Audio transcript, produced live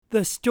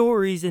The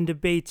stories and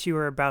debates you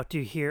are about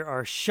to hear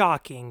are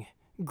shocking,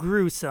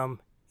 gruesome,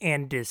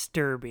 and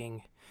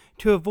disturbing.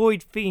 To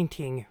avoid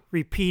fainting,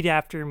 repeat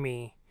after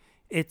me.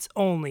 It's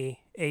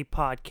only a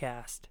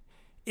podcast.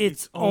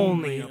 It's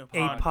only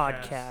a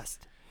podcast.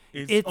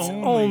 It's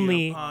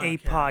only a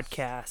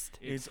podcast.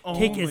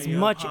 Take as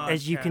much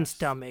as you can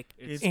stomach.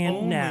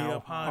 And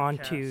now, on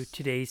to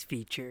today's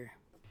feature.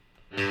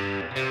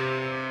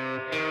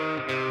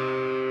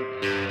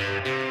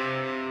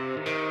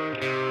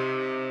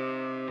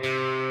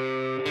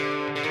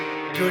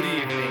 Good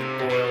evening,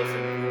 boils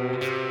and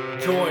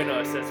ghouls. Join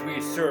us as we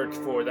search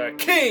for the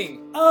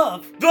King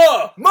Of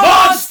the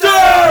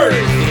Monsters!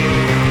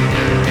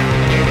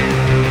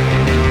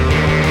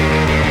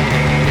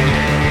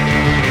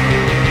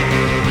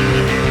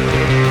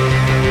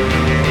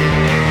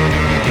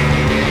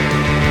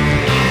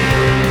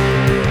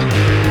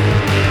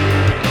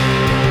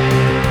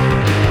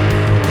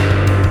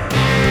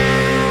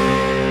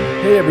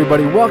 Hey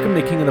everybody, welcome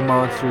to King of the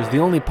Monsters, the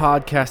only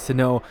podcast to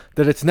know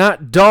that it's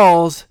not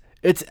dolls,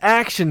 it's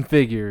action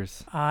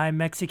figures.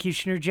 I'm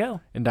Executioner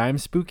Joe. And I'm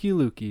Spooky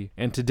Lukey.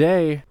 And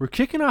today, we're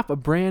kicking off a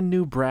brand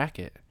new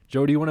bracket.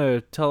 Joe, do you want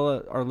to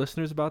tell our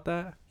listeners about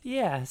that?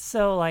 Yeah,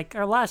 so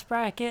our last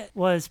bracket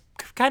was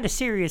kind of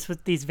serious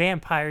with these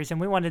vampires, and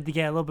we wanted to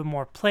get a little bit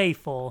more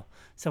playful.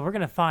 So we're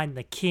going to find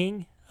the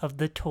king of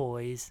the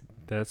toys.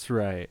 That's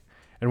right.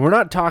 And we're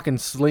not talking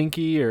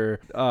Slinky or,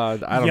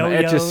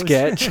 Yo-yos.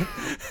 Etch-a-Sketch.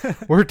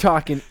 We're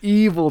talking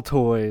evil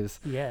toys.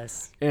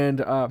 Yes.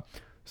 And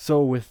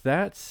so with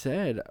that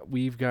said,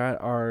 we've got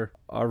our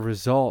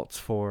results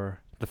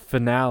for the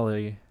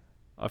finale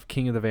of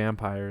King of the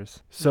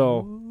Vampires.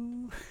 So,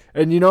 ooh.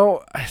 And you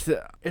know,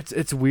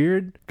 it's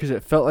weird because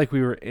it felt like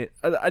we were in,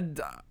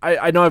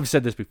 I know I've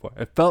said this before.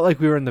 It felt like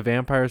we were in the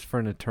vampires for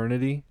an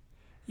eternity.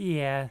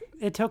 Yeah,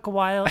 it took a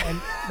while.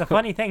 And the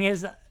funny thing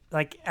is,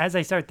 as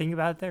I start thinking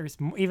about it, there's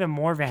even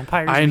more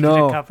vampires we could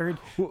have covered,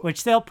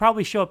 which they'll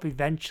probably show up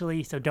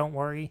eventually, so don't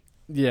worry.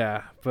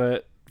 Yeah,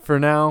 but for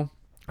now,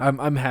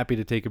 I'm happy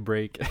to take a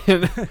break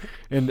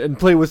and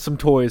play with some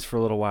toys for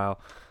a little while.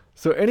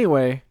 So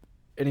anyway,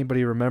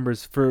 anybody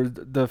remembers, for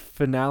the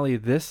finale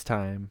this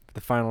time,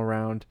 the final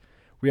round,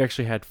 we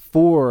actually had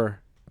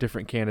 4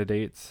 different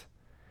candidates.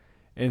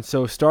 And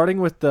so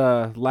starting with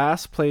the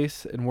last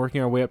place and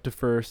working our way up to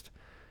first,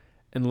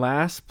 in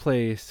last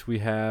place we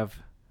have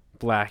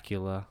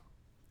Blackula.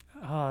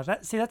 Oh,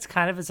 that's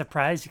kind of a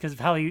surprise because of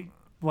how he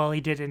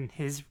did in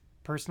his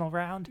personal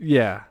round.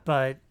 Yeah.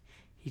 But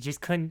he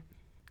just couldn't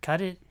cut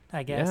it,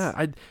 I guess.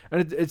 Yeah,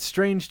 it's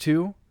strange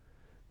too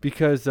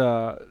because,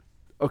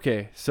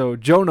 okay, so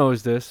Joe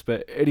knows this,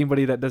 but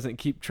anybody that doesn't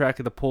keep track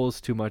of the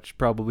polls too much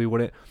probably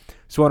wouldn't.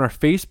 So on our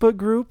Facebook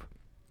group,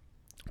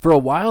 for a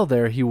while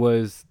there, he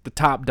was the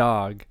top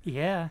dog.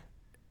 Yeah.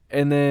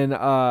 And then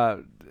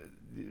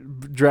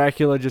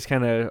Dracula just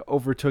kind of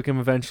overtook him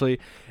eventually.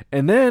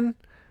 And then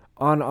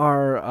on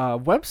our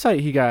website,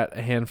 he got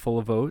a handful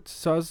of votes.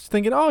 So I was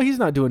thinking, oh, he's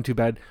not doing too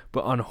bad.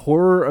 But on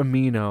Horror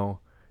Amino,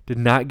 did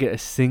not get a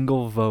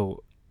single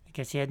vote. I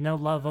guess he had no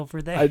love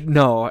over there.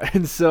 No.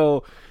 And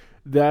so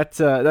that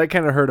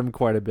kind of hurt him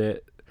quite a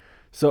bit.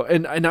 So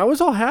and I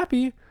was all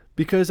happy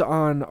because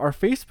on our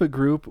Facebook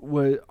group,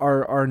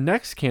 our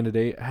next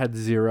candidate had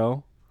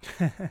 0.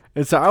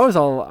 And so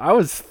I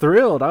was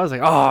thrilled. I was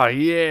like, oh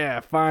yeah,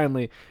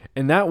 finally.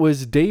 And that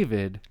was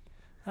David.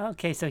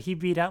 Okay, so he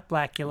beat out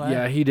Blackula.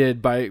 Yeah, he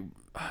did by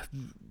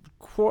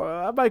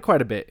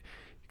quite a bit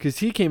because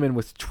he came in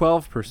with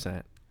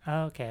 12%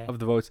 of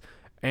the votes.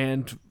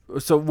 And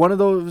so one of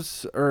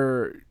those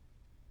are,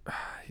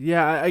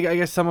 yeah, I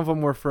guess some of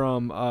them were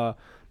from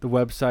the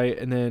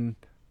website, and then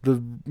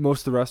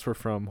most of the rest were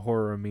from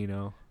Horror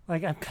Amino.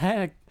 I'm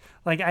kind of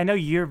I know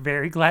you're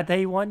very glad that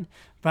he won,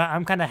 but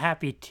I'm kind of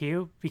happy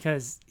too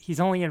because he's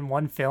only in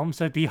one film,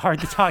 so it'd be hard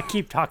to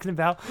keep talking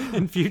about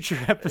in future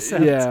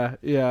episodes.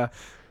 Yeah.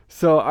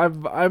 So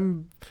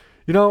I'm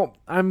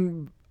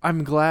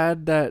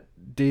glad that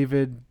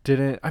David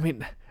didn't. I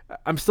mean,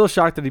 I'm still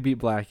shocked that he beat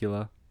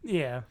Blackula.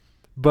 Yeah.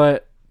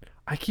 But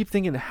I keep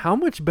thinking, how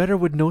much better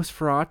would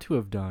Nosferatu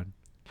have done?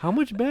 How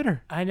much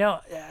better? I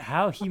know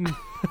how he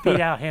beat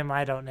out him.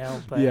 I don't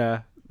know, but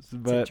yeah, it's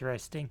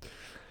interesting.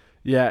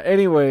 Yeah.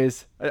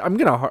 Anyways, I'm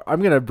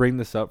gonna bring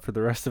this up for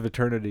the rest of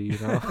eternity. You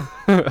know,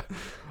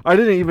 I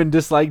didn't even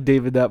dislike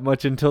David that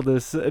much until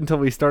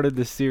we started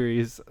this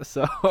series.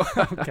 So,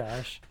 oh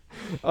gosh.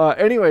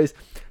 Anyways,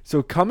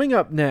 so coming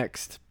up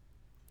next,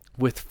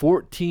 with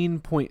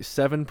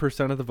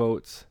 14.7% of the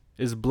votes,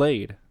 is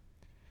Blade.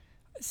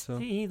 So.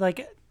 See,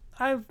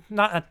 I'm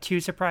not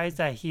too surprised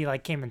that he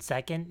came in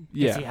second.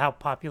 Yeah. See how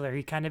popular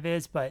he kind of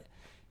is, but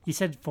you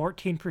said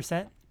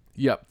 14%.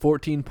 Yep,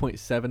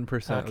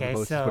 14.7% of the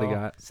votes is what he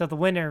got. So the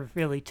winner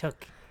really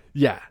took.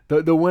 Yeah,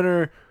 the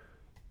winner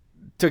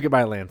took it by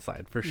a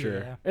landslide for sure,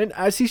 yeah. And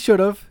as he should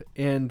have.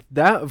 And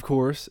that, of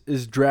course,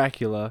 is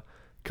Dracula,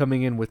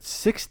 coming in with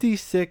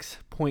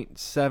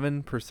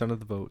 66.7% of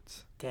the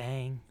votes.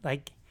 Dang,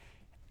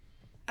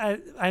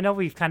 I know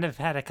we've kind of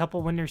had a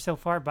couple winners so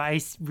far, but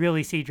I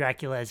really see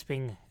Dracula as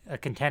being a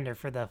contender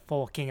for the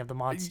full King of the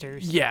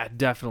Monsters. Yeah,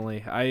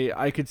 definitely.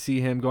 I could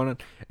see him going on.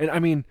 And I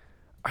mean,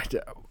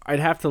 I'd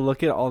have to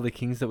look at all the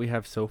kings that we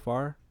have so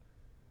far,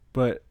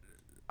 but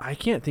I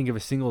can't think of a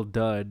single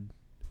dud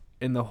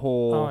in the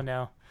whole. Oh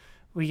no,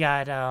 we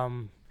got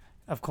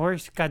of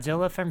course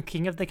Godzilla from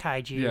King of the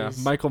Kaijus. Yeah,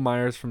 Michael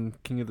Myers from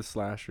King of the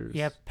Slashers.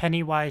 Yep,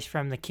 Pennywise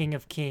from the King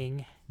of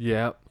King.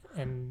 Yep.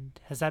 And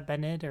has that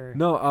been it or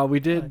no? We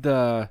did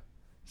the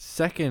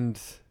second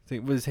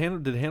thing.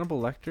 Did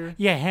Hannibal Lecter?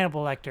 Yeah,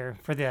 Hannibal Lecter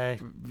for the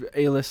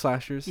A-list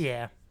slashers.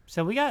 Yeah,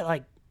 so we got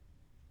like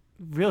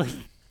really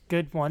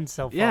good ones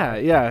so far.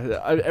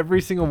 Yeah.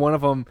 Every single one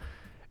of them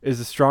is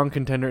a strong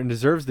contender and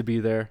deserves to be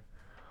there.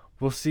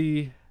 We'll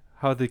see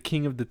how the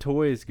King of the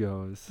Toys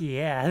goes.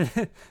 Yeah,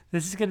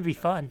 this is gonna be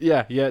fun.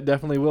 Yeah, it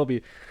definitely will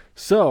be.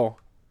 So,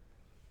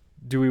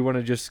 do we want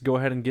to just go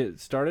ahead and get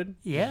started?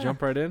 Yeah. Just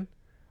jump right in.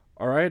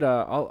 All right.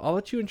 I'll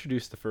let you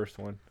introduce the first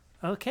one.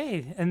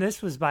 Okay, and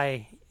this was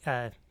by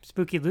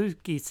Spooky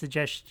Lukey's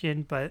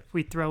suggestion, but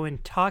we throw in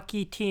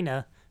Talkie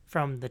Tina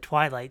from The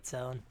Twilight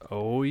Zone.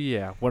 Oh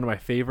yeah, one of my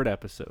favorite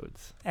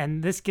episodes.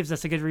 And this gives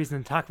us a good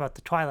reason to talk about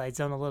The Twilight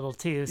Zone a little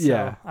too. So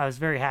yeah. I was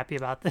very happy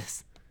about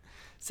this.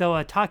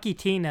 So Talkie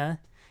Tina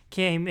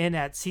came in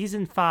at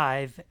season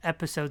 5,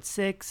 episode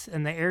 6,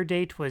 and the air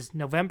date was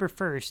November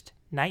 1st,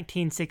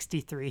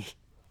 1963.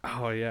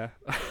 Oh yeah.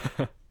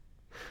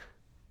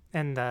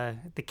 And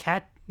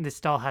this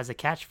doll has a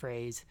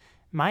catchphrase.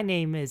 My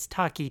name is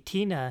Talkie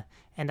Tina,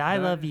 and I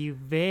love you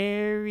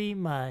very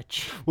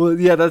much. Well,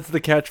 yeah, that's the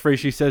catchphrase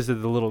she says to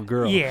the little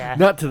girl. Yeah.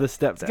 Not to the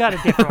stepdad. It's got a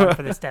different one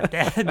for the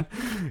stepdad.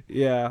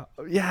 Yeah.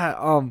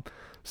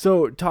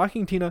 So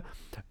Talking Tina,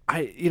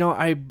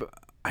 I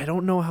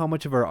don't know how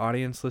much of our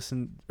audience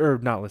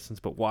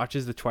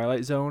watches the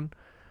Twilight Zone.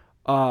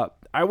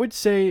 I would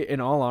say, in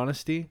all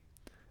honesty,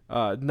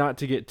 not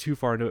to get too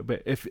far into it,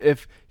 but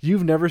if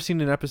you've never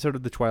seen an episode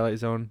of the Twilight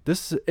Zone,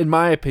 this, in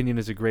my opinion,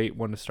 is a great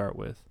one to start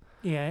with.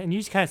 Yeah, and you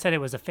just kind of said it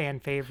was a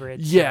fan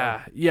favorite. So.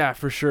 Yeah,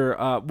 for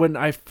sure. When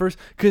I first,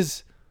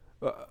 just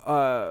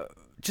out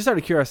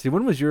of curiosity,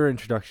 when was your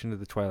introduction to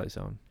the Twilight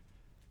Zone?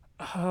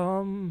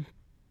 I'm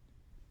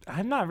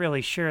not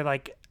really sure.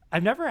 Like,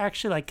 I've never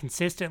actually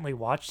consistently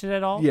watched it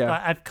at all.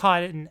 Yeah, I've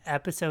caught it in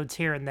episodes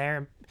here and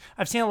there.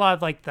 I've seen a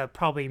lot of the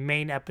probably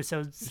main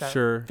episodes,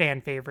 sure,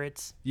 fan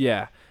favorites.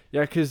 Yeah,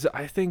 because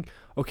I think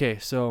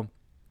so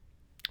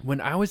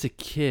when I was a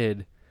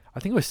kid,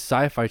 I think it was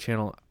Sci-Fi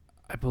Channel.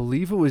 I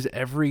believe it was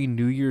every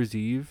New Year's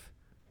Eve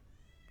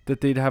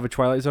that they'd have a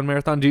Twilight Zone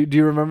marathon. Do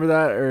you remember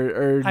that?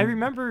 Or I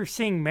remember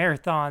seeing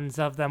marathons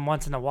of them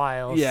once in a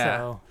while. Yeah.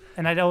 So,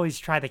 and I'd always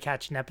try to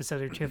catch an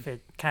episode or two if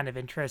it kind of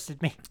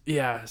interested me.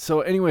 Yeah.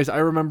 So anyways, I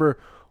remember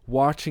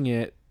watching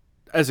it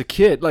as a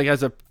kid,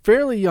 as a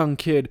fairly young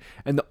kid,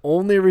 and the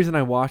only reason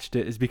I watched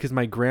it is because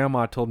my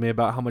grandma told me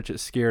about how much it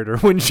scared her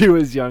when she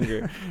was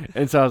younger.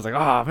 And so I was like,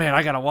 oh man,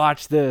 I got to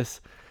watch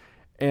this.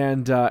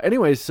 And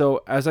anyways,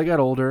 so as I got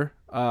older,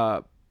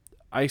 I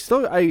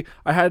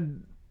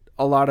had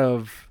a lot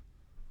of,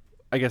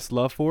 I guess,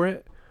 love for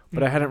it,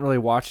 but I hadn't really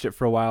watched it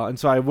for a while. And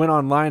so I went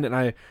online and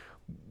I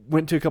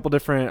went to a couple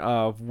different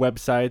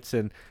websites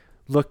and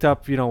looked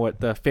up, what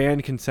the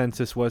fan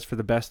consensus was for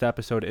the best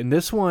episode. And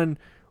this one,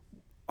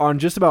 on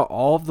just about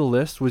all of the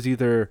lists, was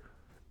either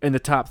in the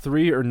top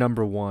 3 or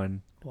number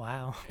 1.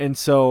 Wow. And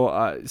so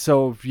I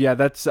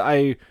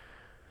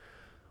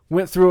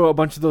went through a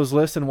bunch of those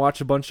lists and watched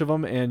a bunch of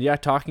them. And yeah,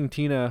 Talking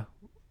Tina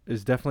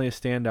is definitely a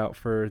standout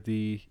for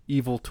the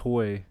evil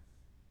toy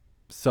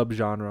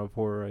subgenre of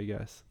horror, I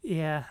guess.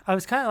 Yeah, I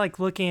was kind of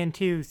looking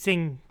into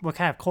seeing what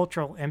kind of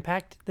cultural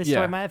impact this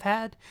story might have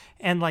had,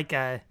 and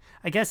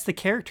I guess the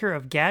character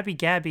of Gabby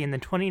in the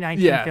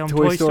 2019 film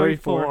Toy Story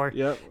 4,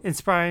 yep.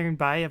 inspired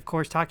by, of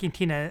course, Talking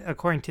Tina,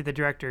 according to the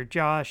director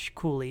Josh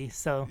Cooley.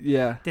 So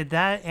yeah, did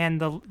that,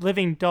 and the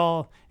living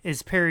doll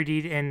is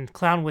parodied in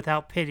Clown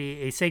Without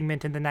Pity, a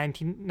segment in the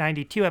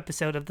 1992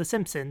 episode of The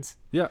Simpsons.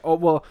 Yeah. Oh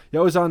well, it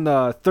was on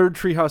the third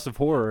Treehouse of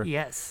Horror.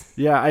 Yes.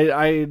 Yeah,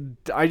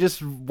 I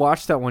just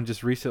watched that one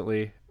just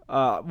recently.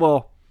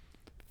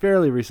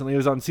 Fairly recently. It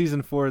was on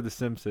season 4 of The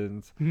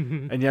Simpsons.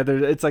 And yeah,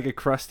 it's like a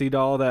Krusty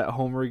doll that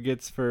Homer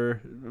gets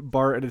for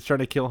Bart, and it's trying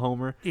to kill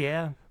Homer.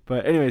 Yeah.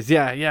 But anyways,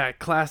 yeah,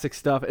 classic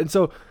stuff. And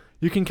so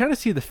you can kind of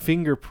see the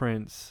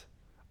fingerprints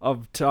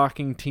of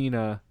Talking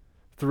Tina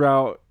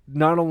throughout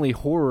not only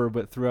horror,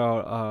 but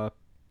throughout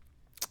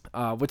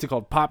what's it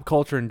called, pop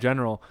culture in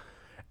general.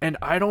 And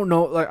I don't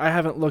know, I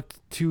haven't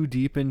looked too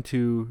deep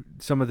into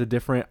some of the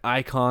different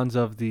icons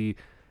of the,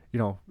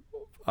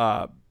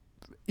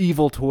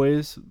 evil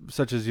toys,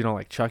 such as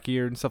Chucky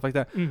and stuff like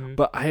that. Mm-hmm.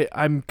 But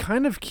I'm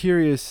kind of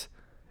curious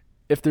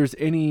if there's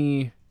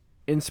any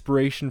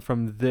inspiration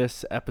from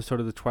this episode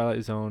of the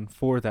Twilight Zone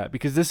for that,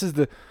 because this is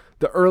the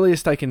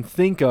earliest I can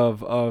think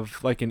of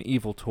an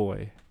evil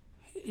toy.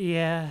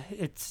 Yeah,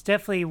 it's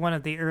definitely one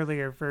of the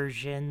earlier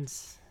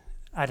versions.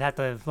 I'd have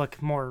to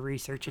look more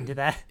research into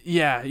that.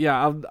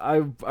 Yeah, I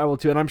will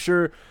too, and I'm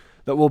sure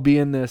that we'll be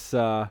in this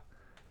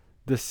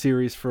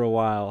series for a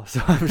while,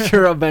 so I'm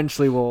sure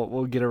eventually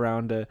we'll get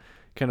around to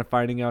kind of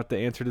finding out the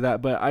answer to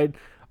that. But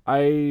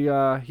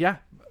yeah,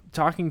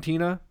 Talking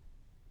Tina,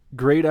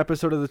 great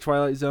episode of the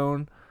Twilight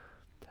Zone.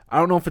 I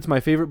don't know if it's my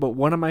favorite, but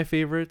one of my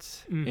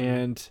favorites,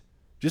 and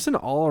just an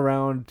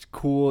all-around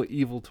cool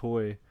evil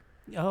toy.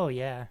 Oh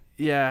yeah.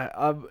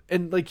 Yeah,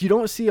 and like you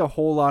don't see a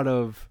whole lot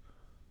of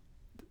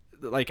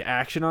like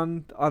action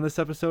on this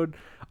episode.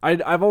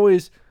 I've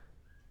always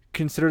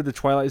considered the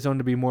Twilight Zone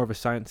to be more of a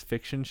science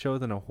fiction show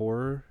than a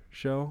horror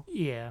show.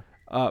 Yeah.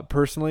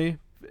 Personally,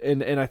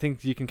 and I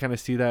think you can kind of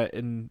see that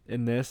in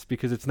this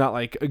because it's not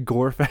like a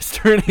gore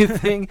fest or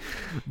anything,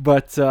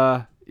 but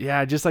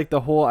yeah, just like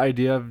the whole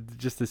idea of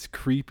just this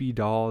creepy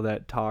doll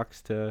that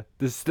talks to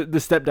the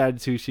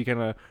stepdad who she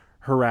kind of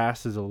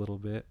harasses a little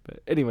bit.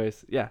 But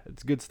anyways, yeah,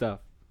 it's good stuff.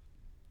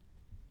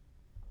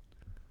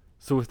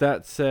 So with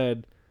that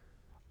said,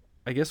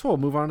 I guess we'll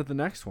move on to the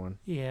next one.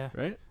 Yeah.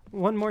 Right?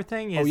 One more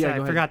thing is go I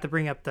ahead. forgot to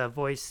bring up the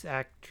voice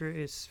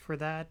actress for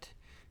that,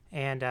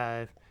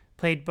 and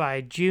played by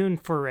June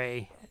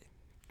Foray,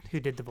 who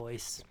did the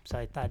voice. So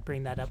I thought I'd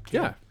bring that up too.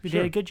 Yeah, You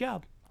sure. did a good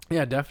job.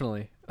 Yeah,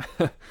 definitely.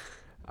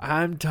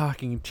 I'm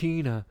talking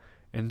Tina,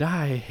 and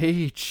I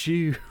hate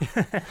you.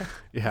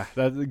 Yeah,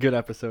 that's a good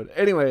episode.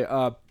 Anyway,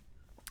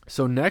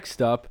 so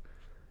next up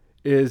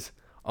is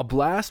a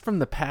blast from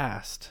the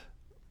past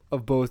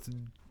of both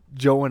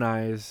Joe and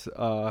I's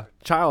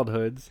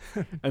childhoods,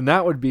 and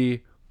that would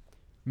be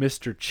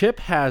Mr. Chip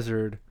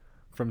Hazard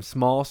from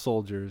Small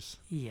Soldiers.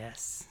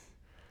 Yes.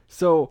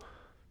 So,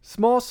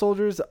 Small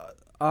Soldiers,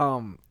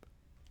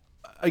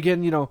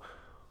 again,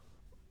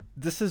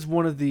 this is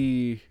one of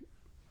the,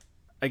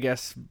 I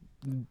guess,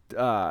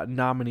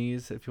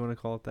 nominees, if you want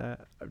to call it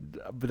that,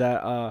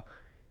 that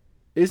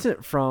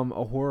isn't from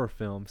a horror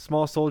film.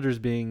 Small Soldiers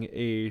being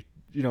a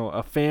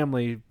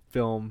family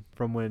film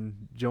from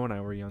when Joe and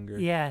I were younger.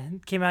 Yeah,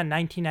 it came out in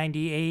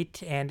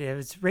 1998, and it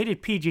was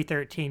rated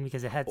PG-13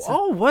 because it had some...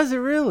 Oh, was it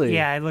really?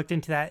 Yeah, I looked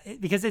into that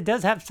because it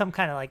does have some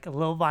kind of like a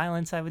little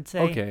violence, I would say,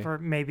 Okay. for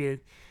maybe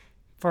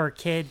for a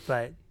kid,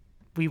 but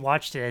we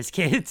watched it as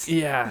kids.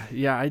 Yeah.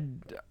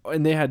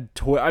 And they had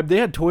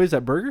toys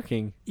at Burger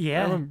King.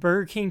 Yeah,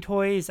 Burger King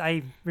toys.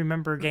 I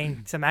remember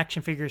getting some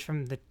action figures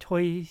from the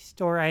toy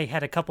store. I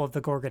had a couple of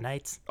the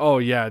Gorgonites. Oh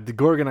yeah, the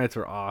Gorgonites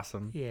were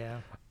awesome. Yeah.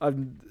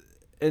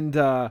 And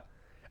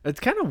it's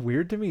kind of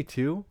weird to me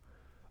too.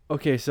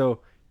 Okay,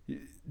 so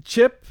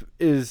Chip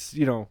is,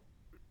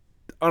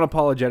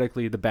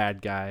 unapologetically the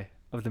bad guy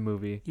of the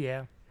movie.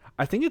 Yeah.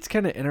 I think it's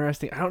kind of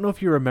interesting. I don't know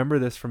if you remember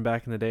this from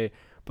back in the day,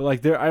 but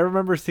like I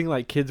remember seeing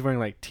like kids wearing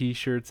like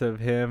T-shirts of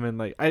him, and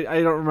like I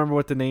don't remember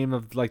what the name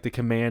of like the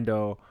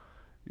Commando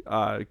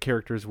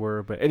characters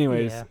were, but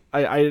anyways, Yeah.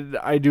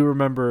 I do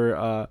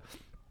remember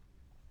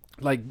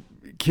like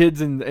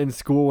kids in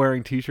school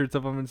wearing T-shirts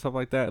of them and stuff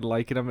like that, and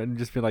liking them, and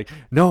just being like,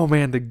 no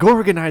man, the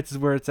Gorgonites is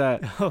where it's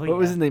at. Oh, What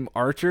was his name?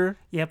 Archer?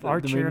 Yep, The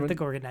Archer main of one? the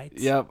Gorgonites.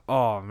 Yep.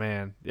 Oh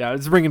man, yeah,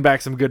 it's bringing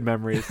back some good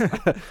memories.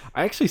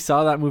 I actually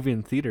saw that movie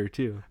in theater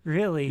too.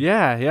 Really?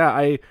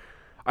 Yeah.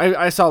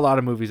 I saw a lot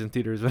of movies in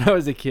theaters when I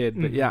was a kid,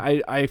 but yeah,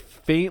 I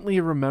faintly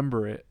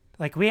remember it.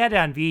 Like we had it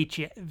on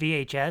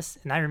VHS,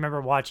 and I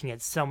remember watching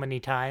it so many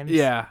times.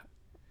 Yeah.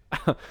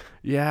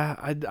 Yeah,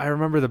 I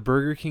remember the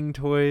Burger King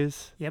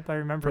toys. Yep, I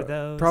remember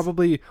those.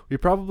 We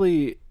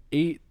probably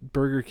ate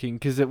Burger King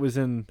because it was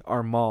in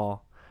our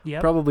mall.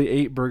 Yep. Probably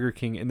ate Burger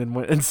King and then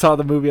went and saw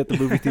the movie at the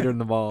movie theater in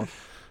the mall.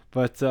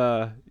 But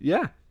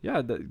yeah,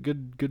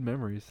 good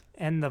memories.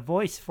 And the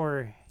voice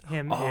for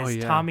him is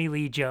yeah. Tommy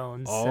Lee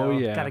Jones. Oh, so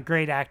yeah. Got a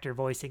great actor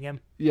voicing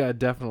him. Yeah,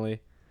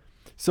 definitely.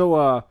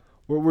 So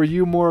were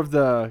you more of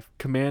the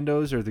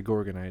Commandos or the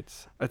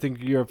Gorgonites? I think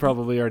you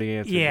probably already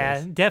answered. Yeah,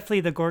 this.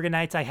 definitely the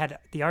Gorgonites. I had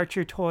the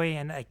Archer toy,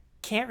 and I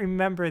can't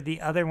remember the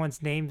other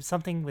one's name.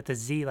 Something with a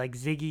Z, like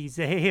Ziggy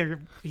Zay,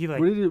 or he like.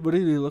 What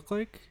did he look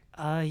like?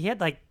 He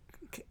had like,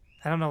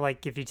 I don't know,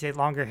 like if you'd say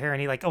longer hair, and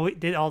he like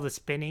did all the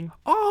spinning.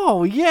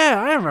 Oh yeah,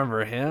 I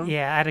remember him.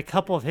 Yeah, I had a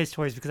couple of his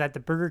toys because I had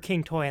the Burger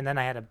King toy, and then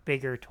I had a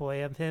bigger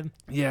toy of him.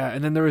 Yeah,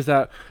 and then there was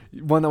that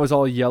one that was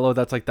all yellow.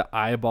 That's like the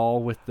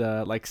eyeball with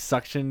the like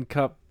suction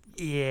cup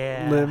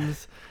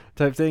limbs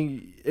type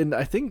thing. And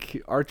I think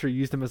Archer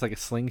used him as like a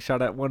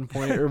slingshot at one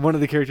point, or one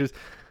of the characters.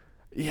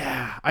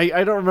 Yeah,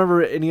 I don't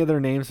remember any other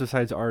names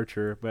besides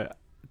Archer, but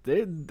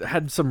they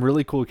had some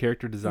really cool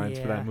character designs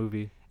for that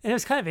movie. And it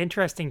was kind of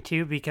interesting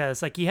too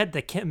because like you had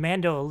the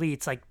Commando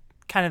elites, like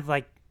kind of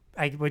like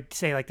I would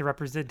say like the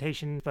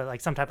representation, but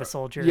like some type of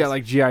soldiers. Yeah,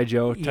 like G.I.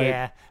 Joe type.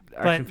 Yeah,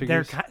 action but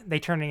figures. they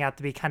turning out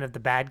to be kind of the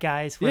bad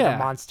guys, where the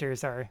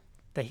monsters are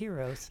the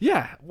heroes.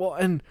 Yeah, well,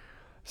 and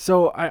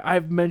so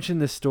I've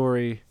mentioned this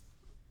story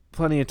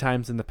plenty of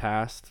times in the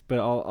past, but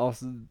I'll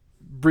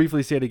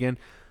briefly say it again.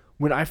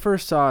 When I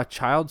first saw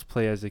Child's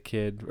Play as a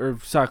kid, or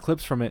saw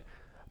clips from it,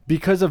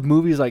 because of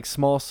movies like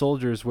Small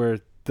Soldiers, where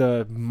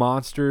the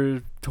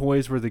monster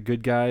toys were the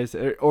good guys,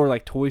 or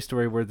like Toy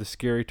Story, where the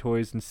scary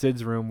toys in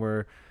Sid's room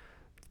were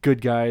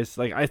good guys.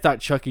 Like I thought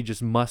Chucky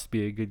just must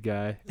be a good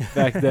guy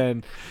back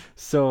then.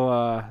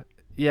 So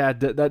yeah,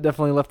 that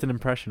definitely left an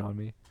impression on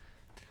me.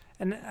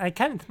 And I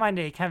kind of find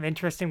it kind of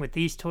interesting with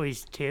these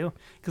toys too,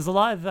 because a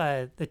lot of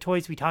the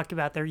toys we talk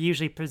about, they're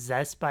usually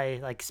possessed by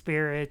like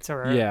spirits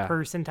or a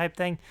person type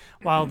thing,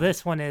 while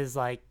this one is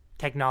like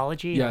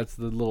technology. Yeah, like, it's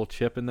the little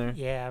chip in there.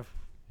 Yeah,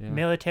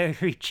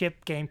 military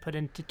chip getting put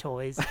into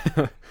toys.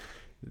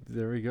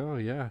 There we go.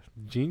 Yeah,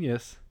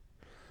 genius.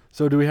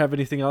 So, do we have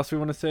anything else we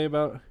want to say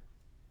about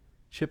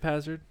Chip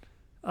Hazard?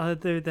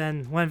 Other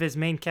than one of his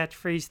main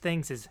catchphrase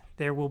things is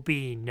 "There will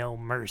be no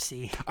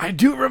mercy." I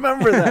do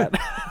remember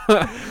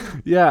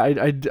that. Yeah,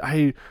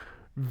 I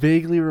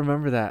vaguely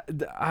remember that.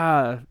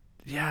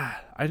 Yeah,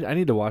 I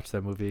need to watch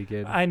that movie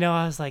again. I know.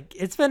 I was like,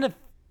 it's been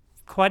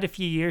quite a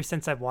few years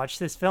since I've watched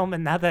this film,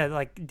 and now that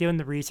like doing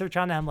the research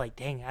on it, I'm like,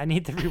 dang, I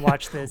need to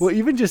rewatch this. Well,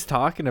 even just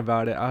talking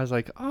about it, I was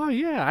like, oh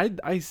yeah,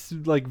 I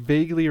like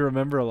vaguely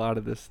remember a lot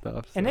of this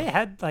stuff. So. And it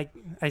had like,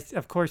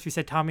 of course, we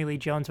said Tommy Lee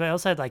Jones, but I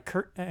also had like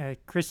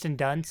Kristen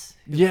Dunst.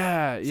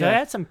 Yeah, yeah. So it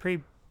had some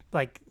pretty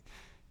like,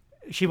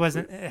 she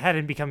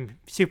hadn't become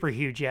super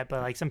huge yet,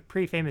 but like some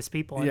pretty famous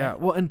people. In it.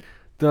 Well, and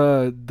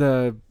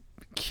the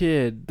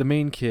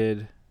main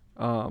kid,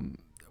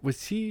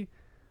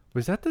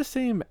 was that the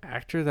same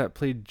actor that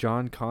played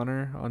John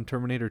Connor on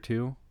Terminator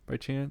 2 by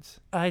chance?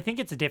 I think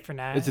it's a different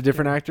actor. It's a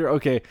different actor?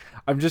 Okay.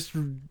 I'm just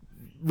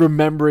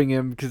remembering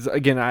him because,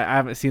 again, I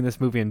haven't seen this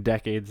movie in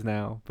decades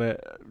now,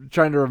 but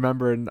trying to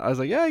remember, and I was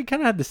like, yeah, he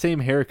kind of had the same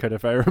haircut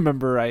if I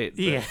remember right.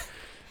 Yeah.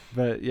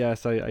 But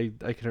yes, I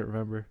couldn't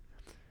remember.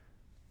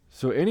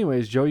 So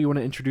anyways, Joe, you want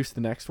to introduce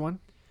the next one?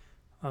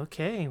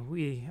 Okay.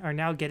 We are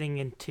now getting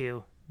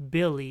into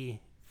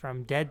Billy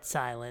from Dead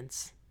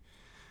Silence,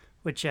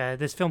 which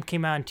this film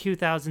came out in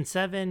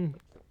 2007,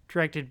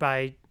 directed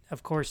by,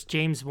 of course,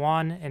 James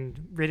Wan,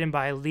 and written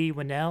by Lee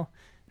Winnell,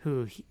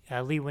 who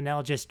Lee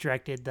Winnell just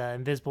directed The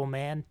Invisible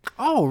Man.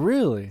 Oh,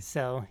 really?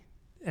 So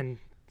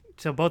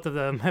both of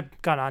them have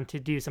gone on to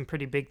do some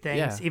pretty big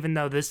things, even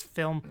though this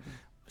film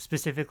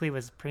specifically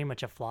was pretty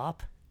much a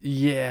flop.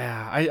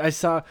 Yeah, I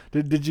saw.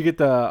 Did you get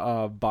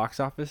the box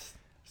office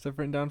stuff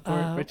written down for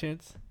it by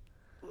chance?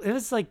 It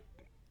was like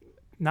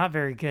not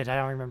very good. I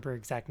don't remember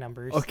exact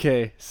numbers.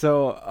 Okay,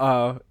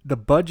 so the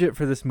budget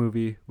for this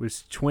movie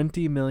was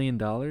 $20 million.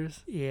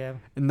 Yeah.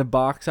 And the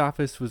box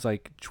office was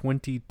like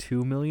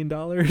 $22 million.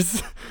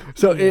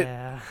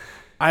 So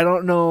I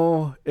don't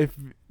know if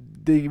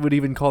they would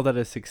even call that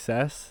a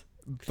success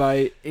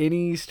by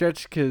any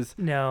stretch, because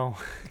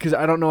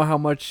I don't know how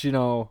much,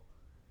 I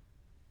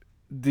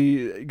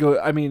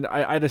mean,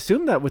 I'd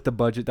assume that with the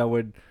budget that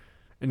would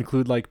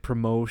include like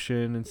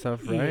promotion and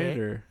stuff, right?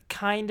 Or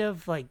kind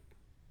of like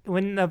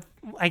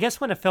I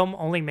guess when a film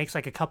only makes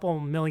like a couple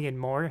million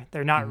more,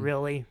 they're not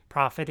really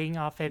profiting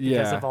off it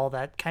because of all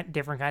that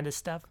different kind of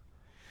stuff.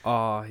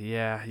 Oh,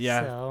 yeah.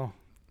 So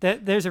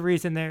there's a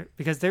reason there,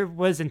 because there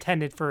was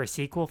intended for a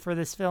sequel for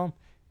this film,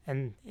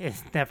 and it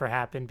never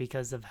happened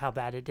because of how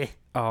bad it did.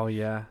 Oh,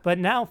 yeah. But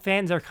now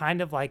fans are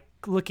kind of like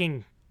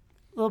looking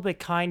a little bit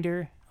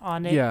kinder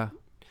on it. Yeah.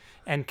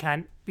 And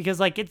because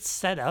like it's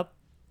set up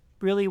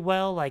really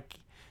well, like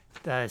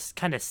the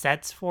kind of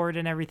sets for it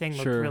and everything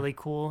look really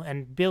cool.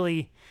 And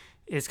Billy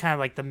is kind of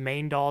like the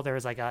main doll.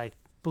 There's like I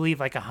believe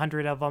like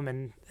 100 of them,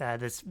 and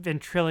this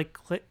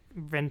ventriloquist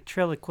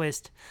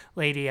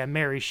lady,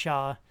 Mary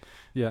Shaw.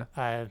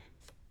 Yeah.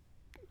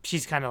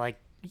 She's kind of like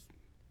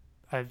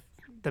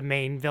the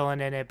main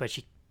villain in it, but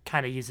she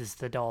kind of uses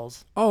the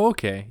dolls. Oh,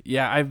 okay.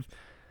 Yeah,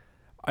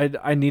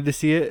 I need to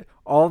see it.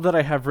 All that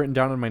I have written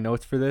down in my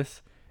notes for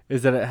this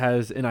is that it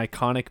has an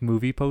iconic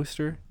movie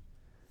poster.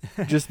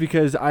 Just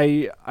because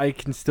I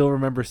can still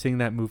remember seeing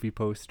that movie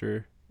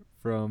poster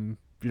from,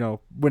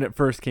 when it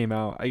first came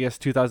out. I guess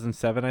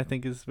 2007, I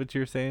think is what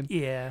you're saying.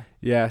 Yeah.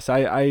 Yeah, so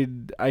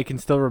I can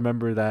still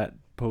remember that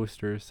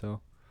poster,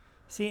 so.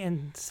 See,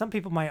 and some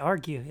people might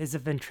argue, is a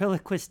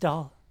ventriloquist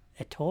doll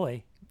a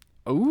toy?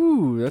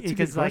 Ooh, that's a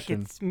good question. Because like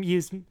it's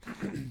used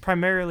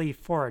primarily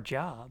for a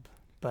job,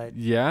 but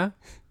yeah,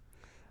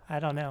 I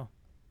don't know.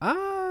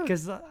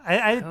 Because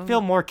I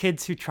feel more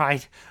kids who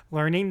tried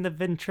learning the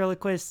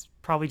ventriloquist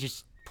probably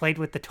just played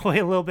with the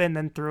toy a little bit and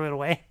then threw it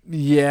away.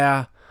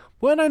 Yeah.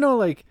 Well, and I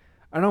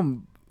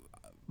know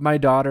my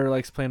daughter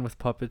likes playing with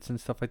puppets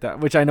and stuff like that,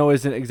 which I know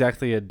isn't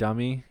exactly a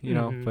dummy,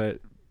 but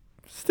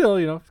still,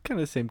 it's kind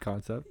of the same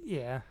concept.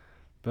 Yeah.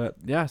 But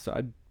yeah,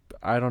 so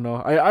I don't know.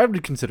 I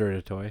would consider it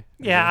a toy.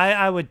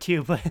 I would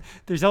too, but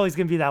there's always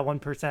going to be that one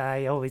person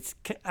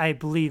I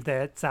believe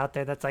that's out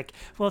there that's like,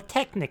 well,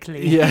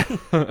 technically. Yeah.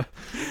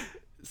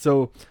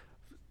 So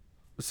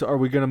are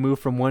we going to move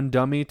from one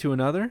dummy to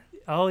another?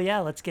 Oh, yeah,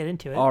 let's get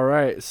into it. All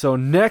right. So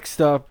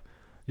next up,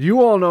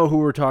 you all know who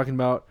we're talking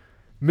about.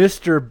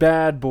 Mr.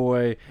 Bad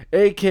Boy,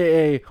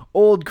 a.k.a.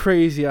 Old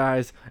Crazy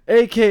Eyes,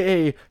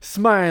 a.k.a.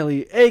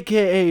 Smiley,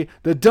 a.k.a.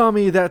 the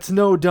dummy that's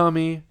no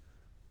dummy,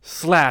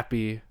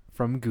 Slappy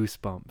from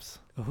Goosebumps.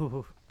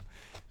 Ooh,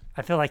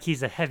 I feel like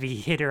he's a heavy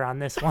hitter on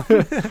this one.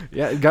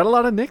 Yeah, got a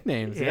lot of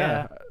nicknames.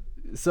 Yeah.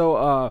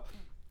 So,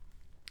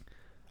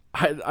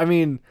 I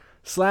mean,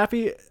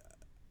 Slappy,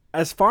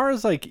 as far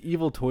as like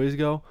evil toys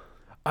go,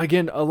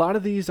 Again, a lot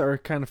of these are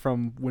kind of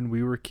from when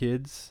we were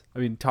kids. I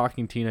mean,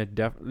 Talking Tina,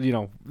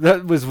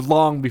 that was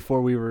long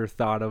before we were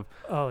thought of.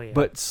 Oh yeah.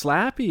 But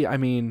Slappy, I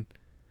mean,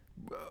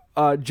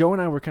 Joe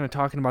and I were kind of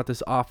talking about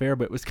this off air,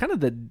 but it was kind of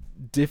the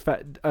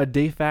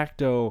de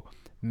facto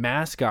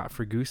mascot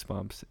for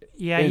Goosebumps.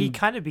 Yeah, he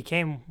kind of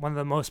became one of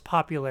the most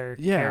popular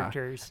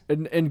characters.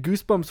 And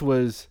Goosebumps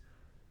was,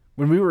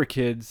 when we were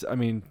kids, I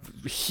mean,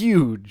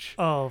 huge.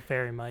 Oh,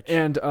 very much.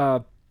 And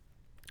Joe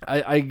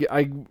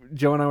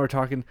and I were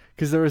talking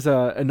because there was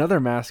another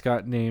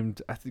mascot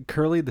named, I think,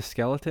 Curly the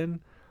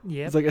Skeleton.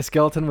 Yeah, it's like a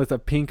skeleton with a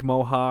pink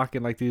mohawk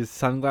and like these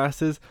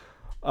sunglasses.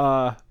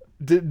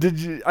 Did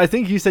you? I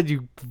think you said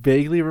you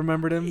vaguely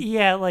remembered him.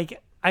 Yeah, like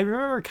I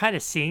remember kind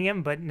of seeing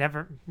him, but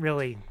never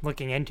really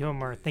looking into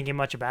him or thinking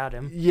much about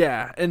him.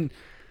 Yeah, and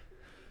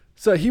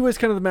so he was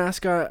kind of the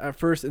mascot at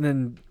first, and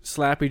then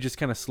Slappy just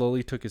kind of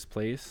slowly took his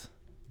place.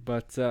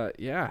 But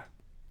yeah,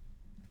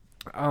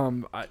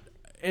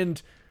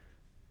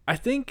 I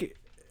think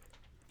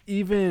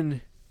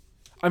even,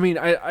 I mean,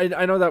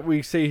 I know that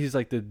we say he's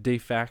like the de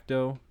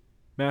facto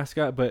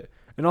mascot, but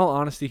in all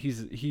honesty,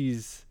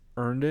 he's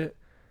earned it.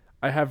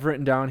 I have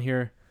written down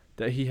here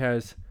that he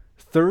has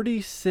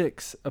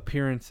 36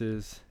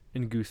 appearances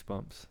in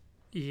Goosebumps.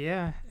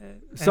 Yeah.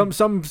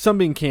 Some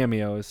being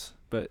cameos,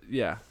 but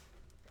yeah.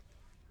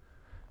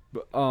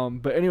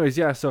 But anyways,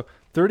 yeah, so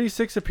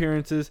 36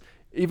 appearances,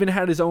 even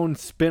had his own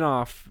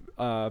spin-off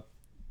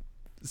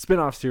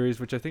series,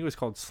 which I think was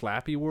called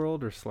Slappy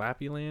World or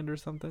Slappy Land or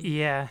something.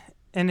 Yeah,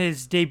 and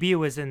his debut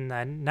was in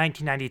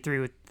 1993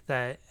 with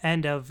the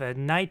end of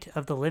Night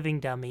of the Living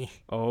Dummy.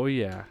 Oh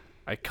yeah,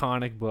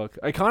 iconic book,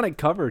 iconic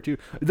cover too.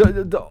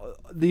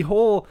 The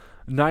whole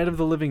Night of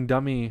the Living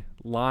Dummy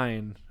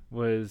line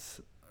was,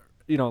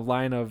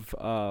 line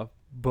of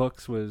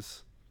books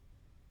was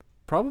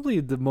probably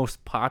the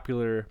most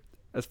popular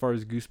as far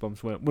as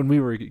Goosebumps went when we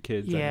were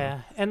kids.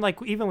 Yeah, and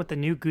like even with the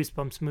new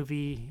Goosebumps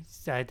movie,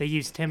 they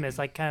used him as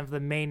like kind of the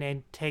main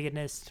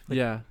antagonist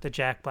with the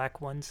Jack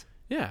Black ones.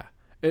 Yeah.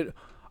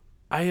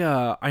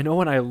 I know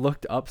when I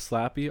looked up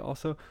Slappy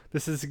also,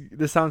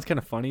 this sounds kind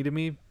of funny to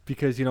me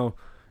because,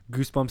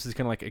 Goosebumps is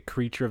kind of like a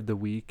creature of the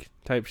week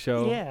type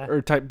show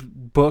or type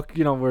book,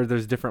 where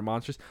there's different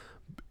monsters.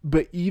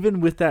 But even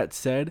with that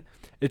said,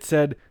 it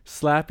said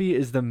Slappy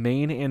is the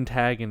main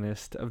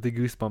antagonist of the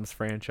Goosebumps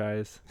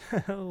franchise,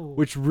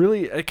 which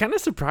really, it kind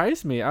of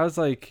surprised me. I was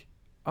like,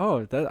 oh,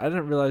 I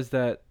didn't realize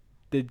that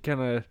they'd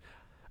kind of,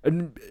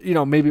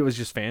 maybe it was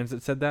just fans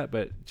that said that,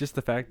 but just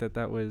the fact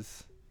that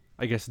was,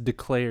 I guess,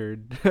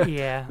 declared.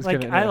 Yeah,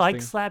 like I like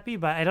Slappy,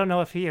 but I don't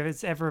know if he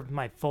was ever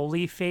my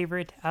fully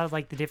favorite out of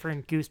like the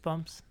different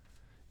Goosebumps.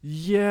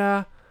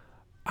 Yeah.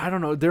 I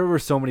don't know. There were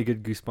so many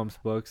good Goosebumps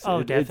books.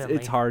 Oh, definitely.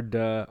 It's hard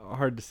to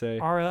say.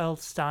 R.L.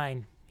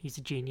 Stein, he's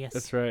a genius.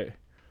 That's right.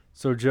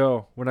 So,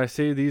 Joe, when I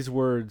say these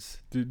words,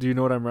 do you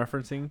know what I'm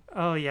referencing?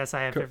 Oh, yes,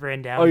 I have it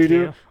written down. Oh, you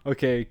too. do?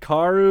 Okay.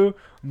 Karu,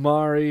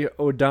 Mari,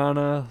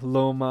 Odana,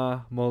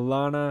 Loma,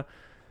 Molana,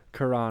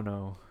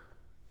 Karano.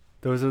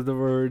 Those are the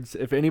words.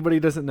 If anybody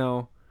doesn't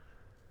know,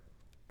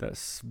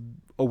 that's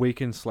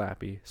Awaken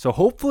Slappy. So,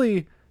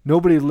 hopefully,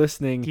 nobody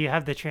listening. Do you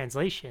have the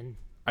translation?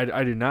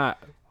 I do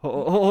not.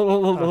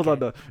 Hold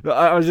on. No.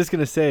 I was just going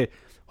to say,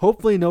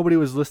 hopefully nobody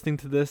was listening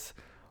to this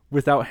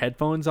without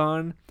headphones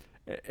on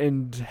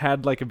and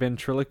had like a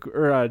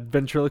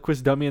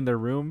ventriloquist dummy in their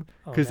room.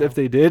 Because if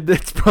they did,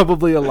 it's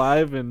probably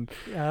alive. And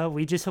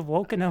we just have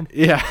woken them.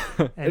 Yeah.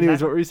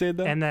 Anyways, what were you saying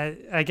though? And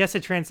I guess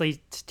it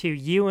translates to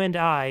you and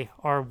I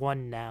are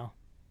one now.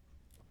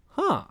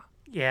 Huh.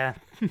 Yeah.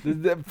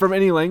 From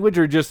any language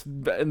or just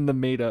in the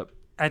made up?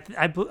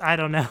 I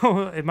don't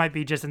know. It might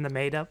be just in the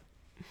made up.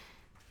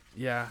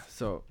 Yeah,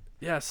 so,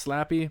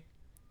 Slappy,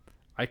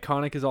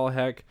 iconic as all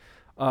heck.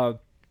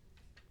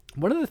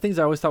 One of the things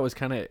I always thought was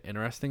kind of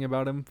interesting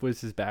about him was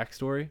his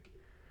backstory,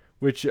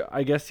 which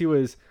I guess he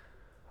was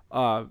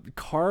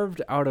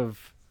carved out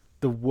of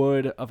the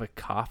wood of a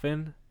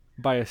coffin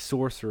by a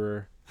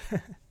sorcerer.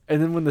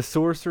 And then when the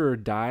sorcerer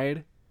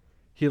died,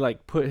 he,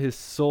 put his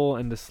soul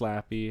into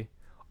Slappy,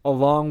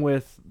 along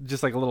with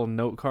just, a little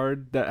note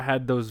card that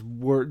had those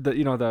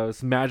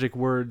those magic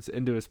words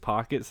into his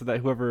pocket so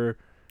that whoever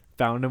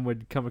found him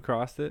would come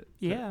across it.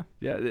 Yeah.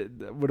 Yeah,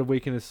 it would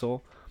awaken his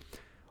soul.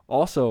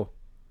 Also,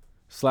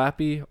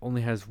 Slappy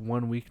only has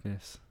one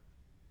weakness.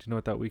 Do you know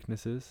what that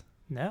weakness is?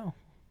 No.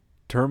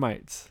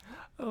 Termites.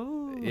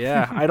 Oh.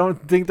 Yeah, I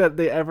don't think that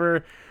they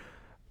ever...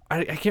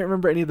 I can't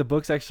remember any of the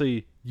books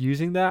actually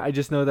using that. I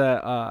just know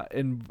that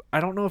I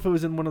don't know if it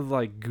was in one of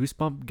the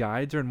Goosebump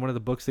guides or in one of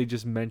the books they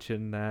just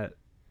mentioned that.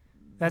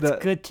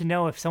 That's good to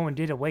know if someone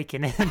did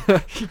awaken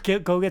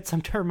it. Go get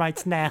some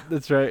termites now.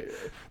 That's right.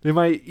 They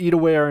might eat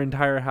away our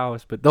entire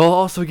house, but they'll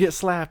also get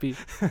Slappy.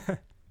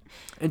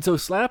 And so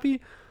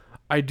Slappy,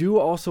 I do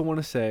also want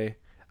to say,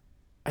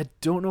 I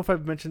don't know if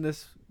I've mentioned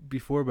this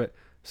before, but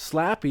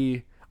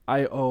Slappy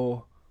I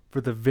owe for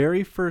the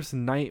very first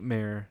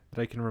nightmare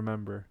that I can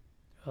remember.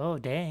 Oh,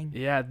 dang.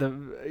 Yeah,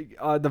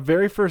 the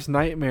very first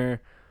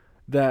nightmare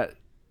that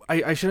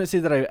I shouldn't say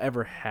that I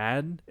ever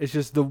had. It's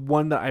just the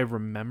one that I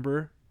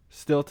remember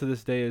still to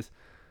this day is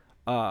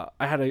I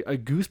had a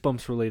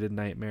Goosebumps related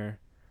nightmare.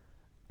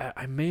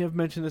 I may have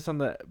mentioned this on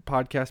the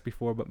podcast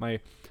before, but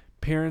my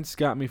parents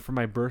got me for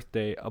my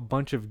birthday a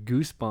bunch of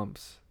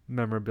Goosebumps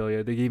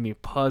memorabilia. They gave me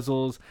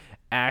puzzles,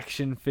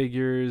 action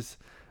figures,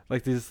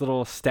 like this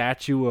little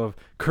statue of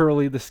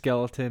Curly the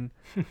skeleton.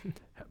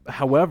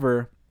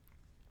 However,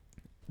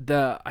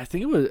 I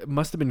think it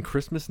must have been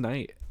Christmas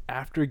night.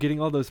 After getting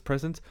all those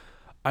presents,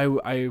 I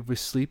was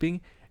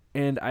sleeping,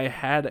 and I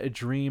had a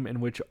dream in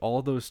which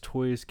all those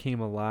toys came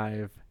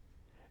alive.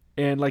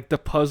 And like the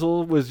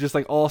puzzle was just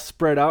like all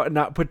spread out and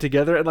not put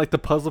together, and like the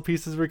puzzle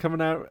pieces were coming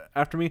out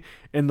after me.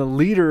 And the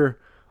leader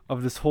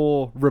of this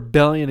whole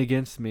rebellion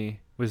against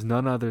me was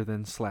none other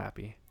than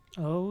Slappy.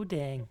 Oh,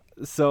 dang.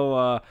 So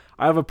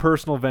I have a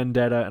personal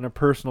vendetta and a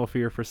personal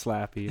fear for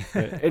Slappy.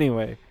 But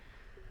anyway,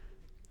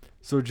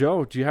 so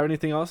Joe, do you have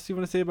anything else you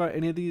want to say about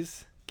any of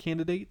these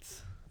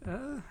candidates?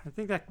 I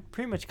think that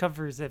pretty much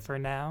covers it for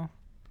now.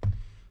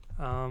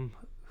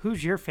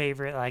 Who's your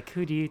favorite? Like,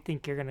 who do you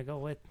think you're gonna go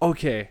with?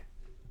 Okay.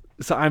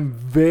 So I'm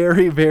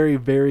very, very,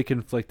 very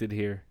conflicted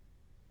here.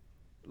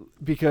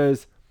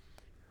 Because,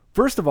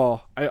 first of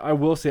all, I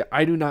will say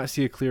I do not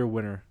see a clear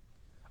winner.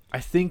 I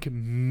think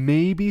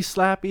maybe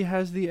Slappy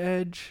has the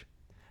edge.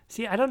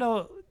 See, I don't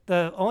know.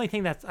 The only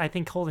thing that's, I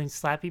think, holding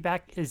Slappy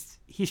back is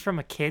he's from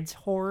a kid's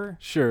horror.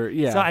 Sure,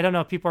 yeah. So I don't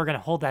know if people are going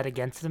to hold that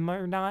against him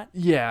or not.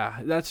 Yeah,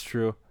 that's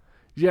true.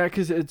 Yeah,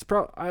 because it's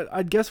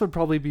I'd guess it would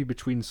probably be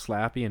between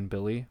Slappy and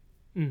Billy.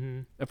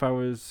 Mm-hmm. If I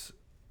was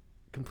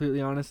completely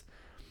honest.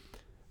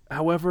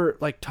 However,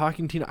 like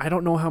Talking Tina, I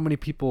don't know how many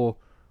people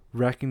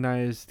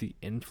recognize the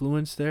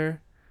influence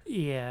there.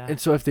 Yeah. And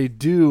so if they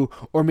do,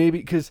 or maybe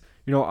because,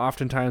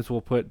 oftentimes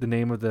we'll put the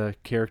name of the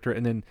character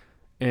and then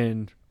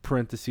in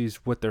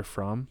parentheses what they're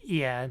from.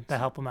 Yeah, to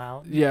help them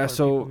out. Yeah,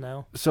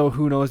 so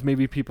who knows?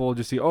 Maybe people will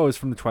just see, oh, it's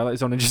from the Twilight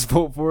Zone and just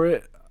vote for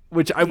it,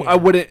 which I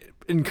wouldn't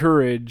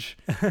encourage.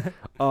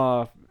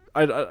 I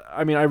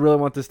mean, I really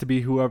want this to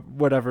be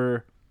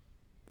whatever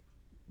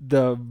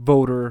the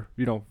voter,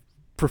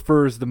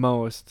 prefers the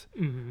most.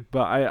 Mm-hmm.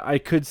 But I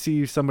could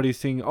see somebody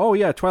saying, oh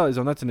yeah, Twilight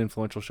Zone, that's an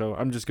influential show,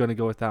 I'm just going to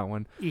go with that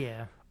one.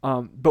 Yeah.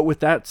 But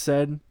with that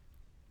said,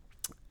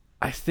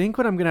 I think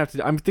what I'm going to have to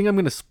do, I'm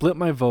going to split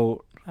my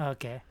vote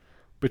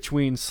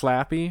between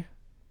Slappy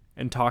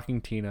and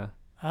Talking Tina.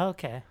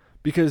 Okay.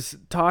 Because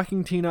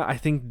Talking Tina, I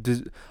think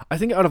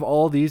out of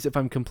all these, if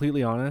I'm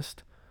completely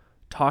honest,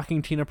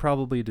 Talking Tina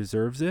probably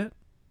deserves it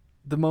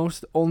the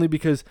most, only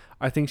because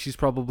I think she's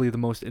probably the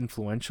most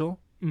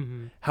influential.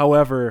 Mm-hmm.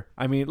 However,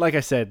 I mean, like I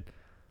said,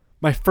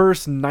 my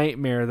first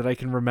nightmare that I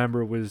can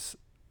remember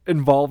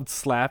involved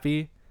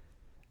Slappy.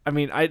 I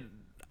mean,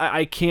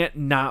 I can't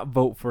not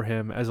vote for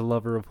him as a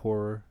lover of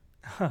horror.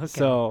 Okay.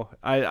 So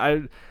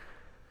I'm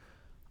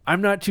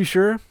not too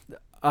sure.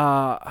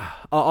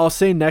 I'll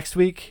say next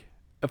week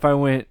if I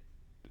went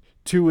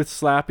 2 with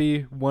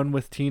Slappy, 1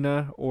 with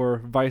Tina, or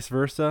vice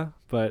versa.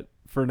 But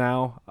for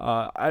now,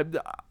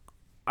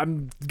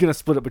 I'm gonna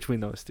split it between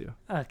those two.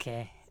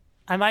 Okay.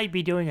 I might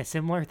be doing a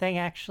similar thing,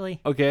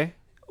 actually. Okay.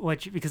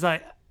 Because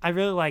I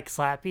really like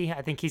Slappy.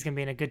 I think he's going to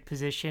be in a good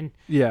position.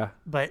 Yeah.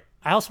 But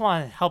I also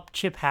want to help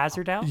Chip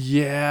Hazard out.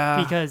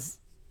 Yeah. Because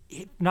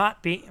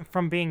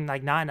being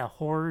like not in a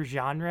horror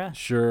genre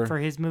for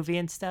his movie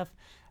and stuff,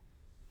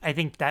 I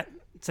think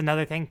that's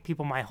another thing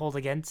people might hold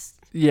against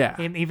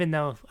him, even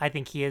though I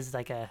think he is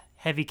like a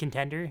heavy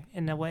contender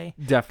in a way.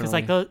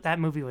 Definitely. Because that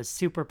movie was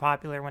super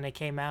popular when it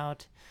came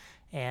out.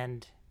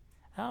 And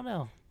I don't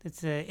know.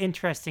 It's an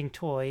interesting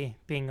toy,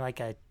 being like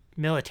a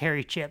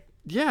military chip.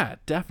 Yeah,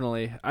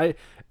 definitely. I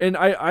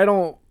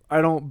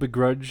don't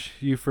begrudge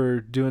you for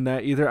doing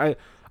that either.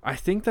 I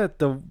think that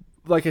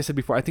like I said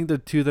before, I think the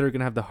two that are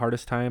gonna have the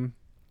hardest time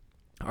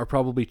are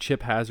probably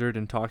Chip Hazard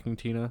and Talking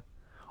Tina,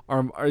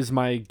 is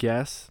my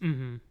guess.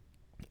 Mm-hmm.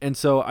 And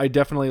so I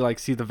definitely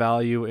see the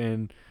value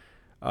in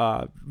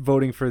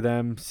voting for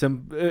them.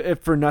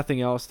 If for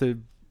nothing else,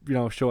 to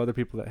show other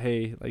people that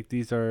hey, like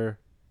these are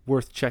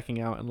worth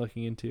checking out and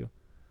looking into.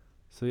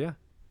 So yeah,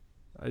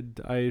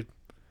 I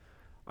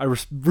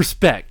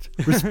respect.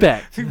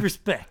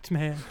 Respect,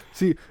 man.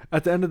 See,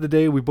 at the end of the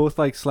day, we both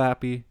like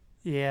Slappy.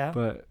 Yeah.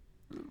 But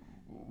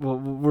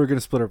we're gonna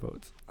split our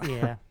votes.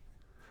 Yeah.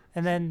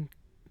 And then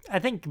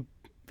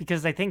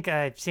because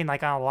I've seen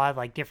like on a lot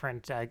of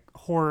different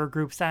horror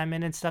groups that I'm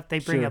in and stuff, they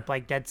bring up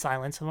Dead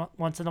Silence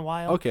once in a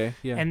while. Okay.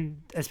 Yeah.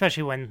 And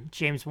especially when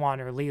James Wan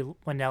or Lee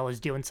Winnell is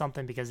doing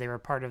something, because they were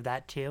part of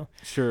that too.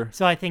 Sure.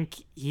 So I think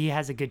he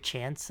has a good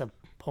chance of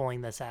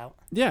pulling this out.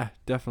 Yeah,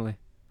 definitely.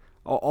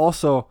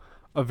 Also,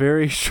 a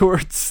very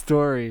short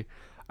story.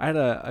 I had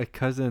a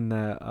cousin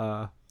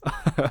that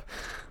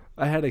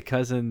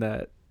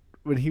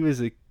when he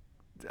was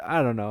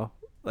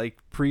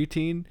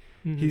preteen,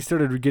 mm-hmm. he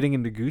started getting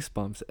into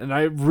Goosebumps, and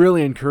I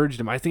really encouraged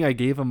him. I think I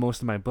gave him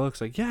most of my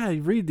books. Yeah,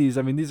 you read these.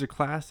 I mean, these are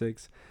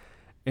classics.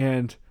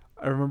 And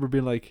I remember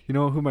being like, you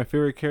know who my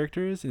favorite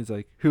character is? And he's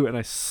like, who? And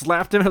I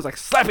slapped him. I was like,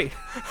 Slappy.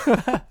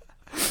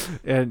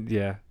 And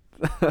yeah,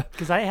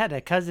 Because I had a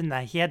cousin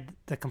that he had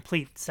the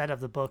complete set of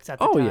the books at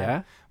the Oh time.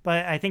 yeah,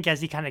 But I think as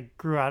he kind of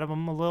grew out of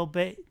them a little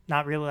bit,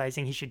 not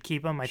realizing he should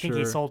keep them, I think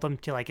he Sure. sold them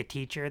to like a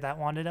teacher that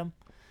wanted them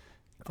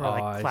for Oh,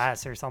 like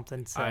class or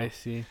something. So I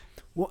see.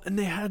 Well, and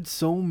they had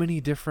so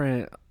many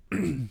different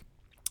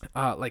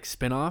like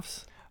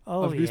spin-offs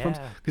oh of Goosebumps,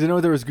 yeah, because I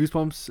know there was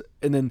Goosebumps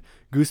and then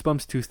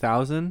Goosebumps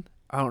 2000.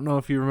 I don't know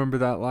if you remember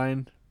that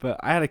line, but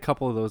I had a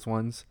couple of those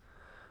ones.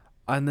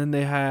 And then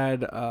they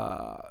had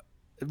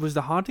was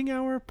the Haunting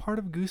Hour part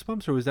of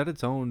Goosebumps, or was that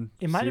its own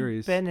it might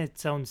series? have been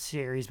its own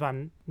series, but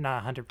I'm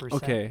not 100%.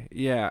 Okay,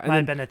 yeah. And Might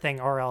have then, been a thing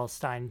R.L.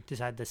 Stein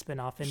decided to spin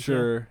off into.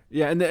 sure.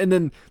 Yeah, and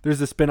then there's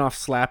the spin-off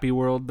Slappy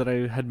World that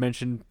I had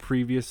mentioned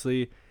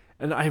previously.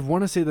 And I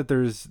want to say that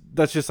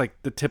that's just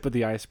like the tip of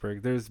the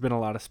iceberg. There's been a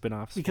lot of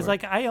spin-offs. Because for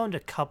it. like I owned a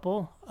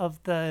couple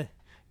of the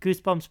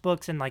Goosebumps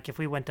books, and like if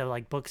we went to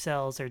like book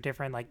sales or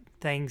different like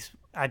things,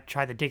 I'd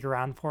try to dig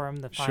around for them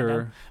to find Sure.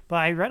 them. But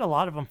I read a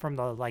lot of them from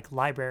the like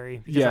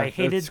library because Yeah, I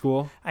hated that's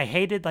cool. I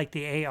hated like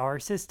the AR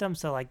system.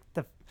 So like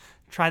the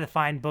try to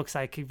find books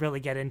I could really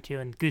get into,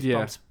 and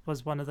Goosebumps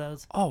was one of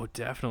those. Oh,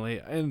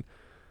 definitely. And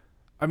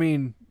I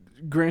mean,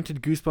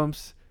 granted,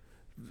 Goosebumps,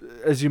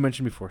 as you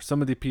mentioned before,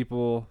 some of the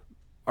people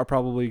are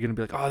probably going to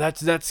be like, "Oh,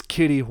 that's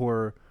kiddie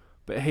horror,"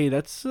 but hey,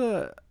 that's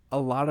a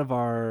lot of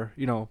our,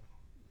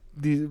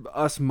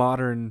 us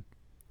modern,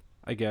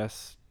 I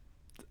guess.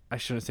 I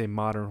shouldn't say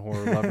modern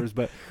horror lovers,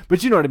 but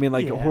you know what I mean,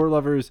 like Yeah. horror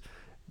lovers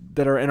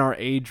that are in our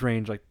age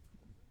range. Like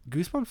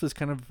Goosebumps is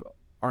kind of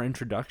our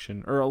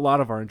introduction, or a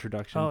lot of our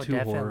introduction Oh, to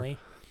horror. definitely.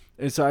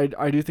 And so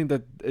I do think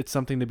that it's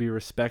something to be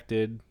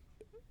respected,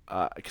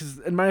 because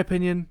in my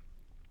opinion,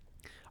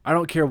 I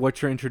don't care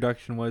what your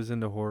introduction was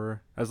into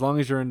horror, as long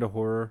as you're into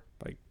horror.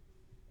 Like,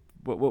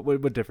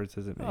 what difference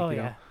does it make? Oh you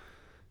yeah. know?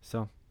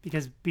 So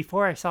Because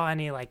before I saw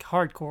any like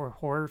hardcore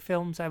horror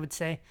films, I would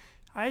say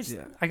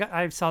Yeah.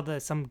 I saw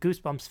some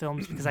Goosebumps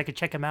films because I could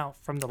check them out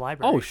from the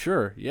library. oh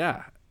sure,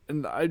 yeah,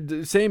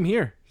 and same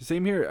here.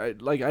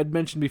 Like I'd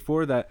mentioned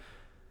before that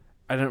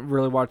I didn't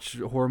really watch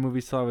horror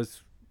movies till I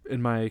was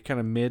in my kind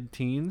of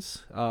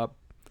mid-teens.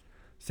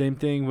 Same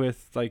thing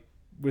with like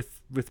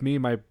with me.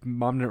 My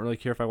mom didn't really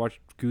care if I watched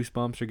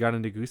Goosebumps or got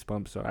into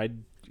Goosebumps, so I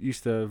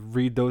used to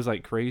read those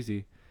like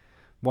crazy,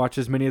 watch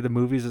as many of the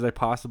movies as I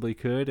possibly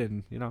could,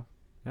 and yeah.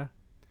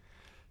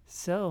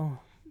 So,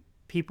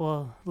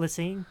 people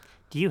listening,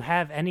 do you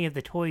have any of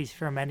the toys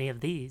from any of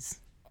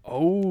these?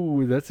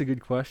 Oh, that's a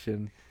good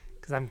question.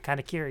 Because I'm kind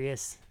of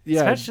curious.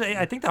 Yeah. Especially,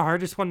 I think the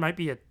hardest one might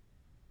be a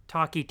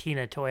Talkie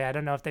Tina toy. I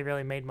don't know if they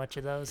really made much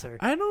of those or.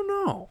 I don't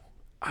know.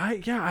 I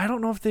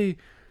don't know if they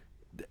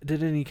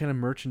did any kind of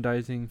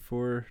merchandising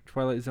for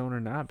Twilight Zone or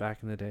not back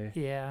in the day.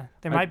 Yeah,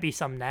 there I- might be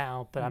some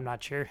now, but I'm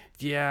not sure.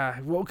 Yeah,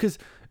 well, because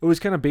it was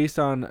kind of based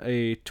on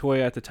a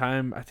toy at the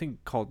time, I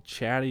think called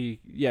Chatty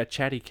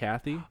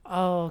Cathy.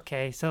 Oh,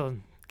 okay. So,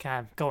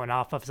 kind of going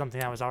off of something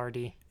that was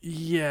already.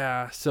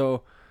 Yeah,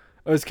 so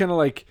it was kind of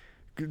like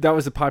that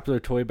was a popular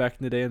toy back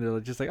in the day, and they're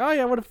just like, oh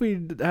yeah, what if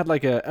we had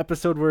like a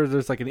episode where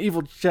there's like an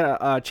evil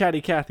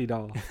Chatty Cathy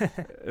doll,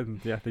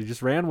 and yeah, they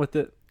just ran with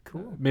it.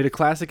 Cool. Made a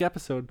classic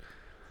episode.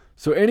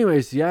 So,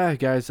 anyways, yeah,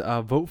 guys,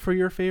 vote for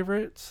your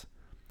favorites.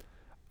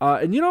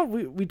 And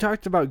we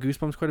talked about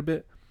Goosebumps quite a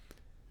bit.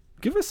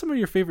 Give us some of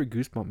your favorite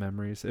Goosebump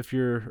memories if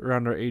you're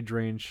around our age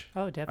range.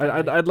 Oh,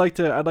 definitely. I'd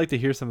like to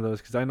hear some of those,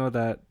 because I know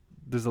that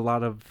there's a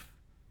lot of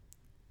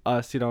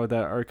us, that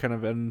are kind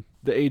of in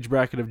the age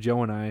bracket of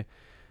Joe and I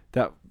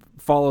that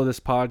follow this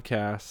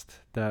podcast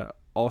that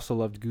also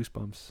loved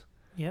Goosebumps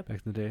Yep.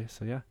 back in the day.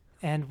 So yeah,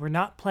 And we're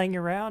not playing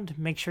around.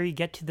 Make sure you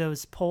get to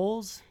those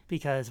polls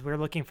because we're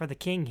looking for the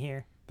king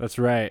here. that's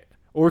right.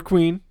 Or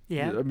Queen.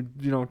 Yeah. I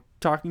mean,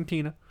 talking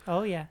Tina.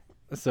 Oh, yeah.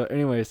 So,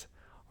 anyways,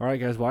 all right,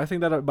 guys. Well, I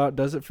think that about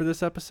does it for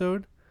this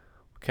episode.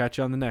 We'll catch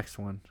you on the next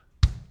one.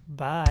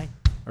 Bye.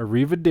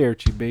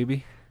 Arrivederci,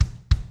 baby.